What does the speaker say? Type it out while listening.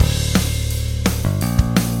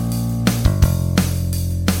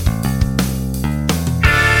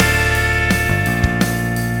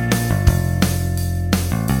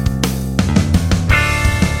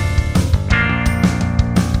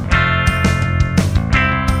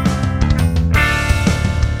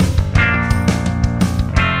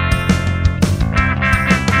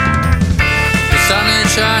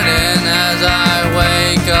shining as I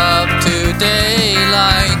wake up to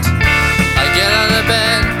daylight. I get out of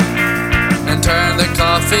bed and turn the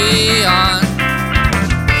coffee on.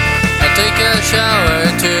 I take a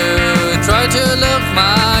shower to try to look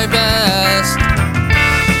my best,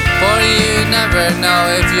 for you never know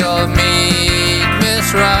if you'll meet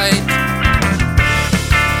Miss Right.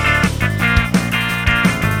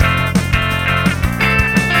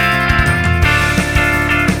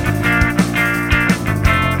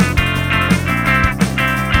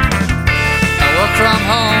 From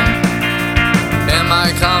home, in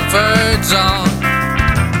my comfort zone,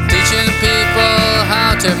 teaching people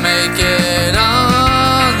how to make it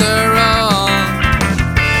on their own.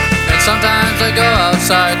 And sometimes I go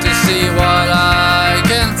outside to see what I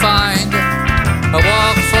can find. I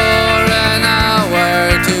walk for an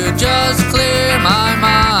hour to just clear my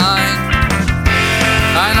mind.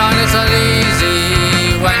 I know it's not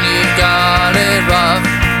easy when you've got it rough,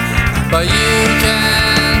 but you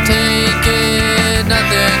can take it.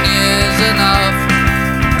 Nothing is enough,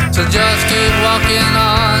 so just keep walking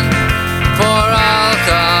on, for I'll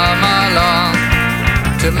come along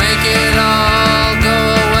to make it all go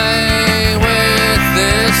away with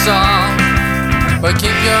this song. But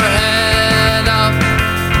keep your head up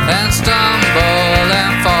and stumble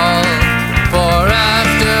and fall, for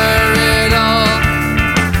after it all,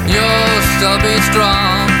 you'll still be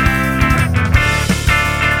strong.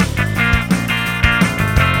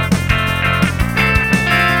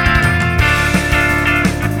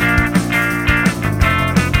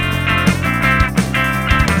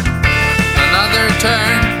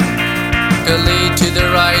 Turn could lead to the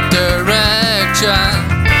right direction,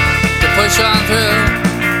 to push on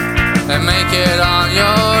through and make it on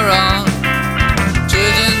your own,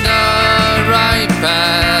 choosing the right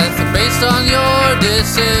path based on your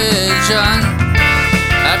decision,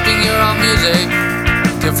 acting your own music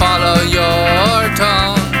to follow your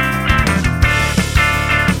tone.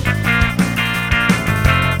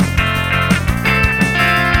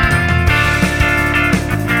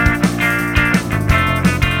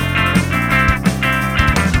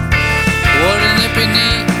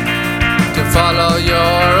 Follow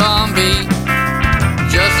your own beat,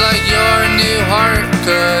 just like your new heart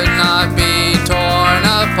could not be torn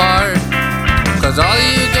apart. 'Cause all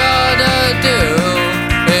you gotta do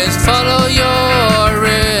is follow your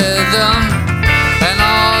rhythm, and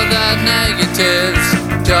all the negatives,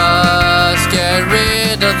 just get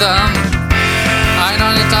rid of them. I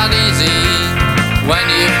know it's not easy when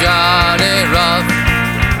you've got it rough,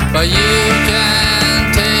 but you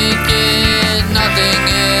can take it, nothing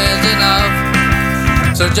is enough.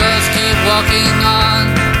 So just keep walking on,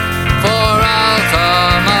 for I'll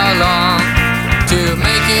come along to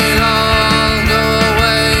make it all go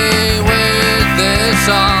away with this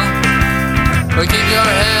song. But keep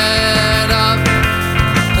your head up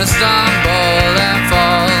and stumble and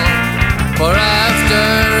fall, for after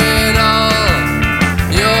it all,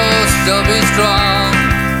 you'll still be strong.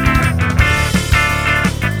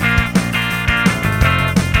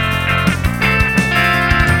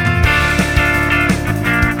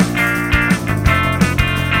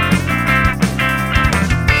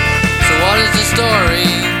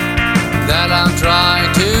 Story that I'm trying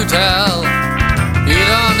to tell. You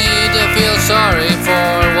don't need to feel sorry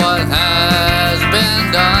for what has been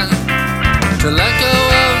done. To let go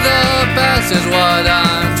of the past is what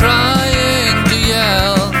I'm trying to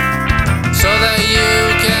yell, so that you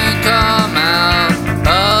can come out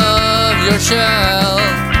of your shell.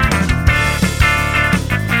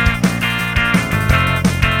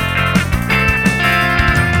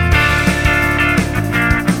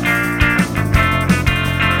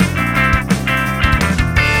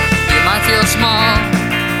 Small,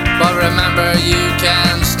 but remember you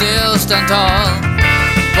can still stand tall,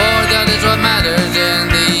 for that is what matters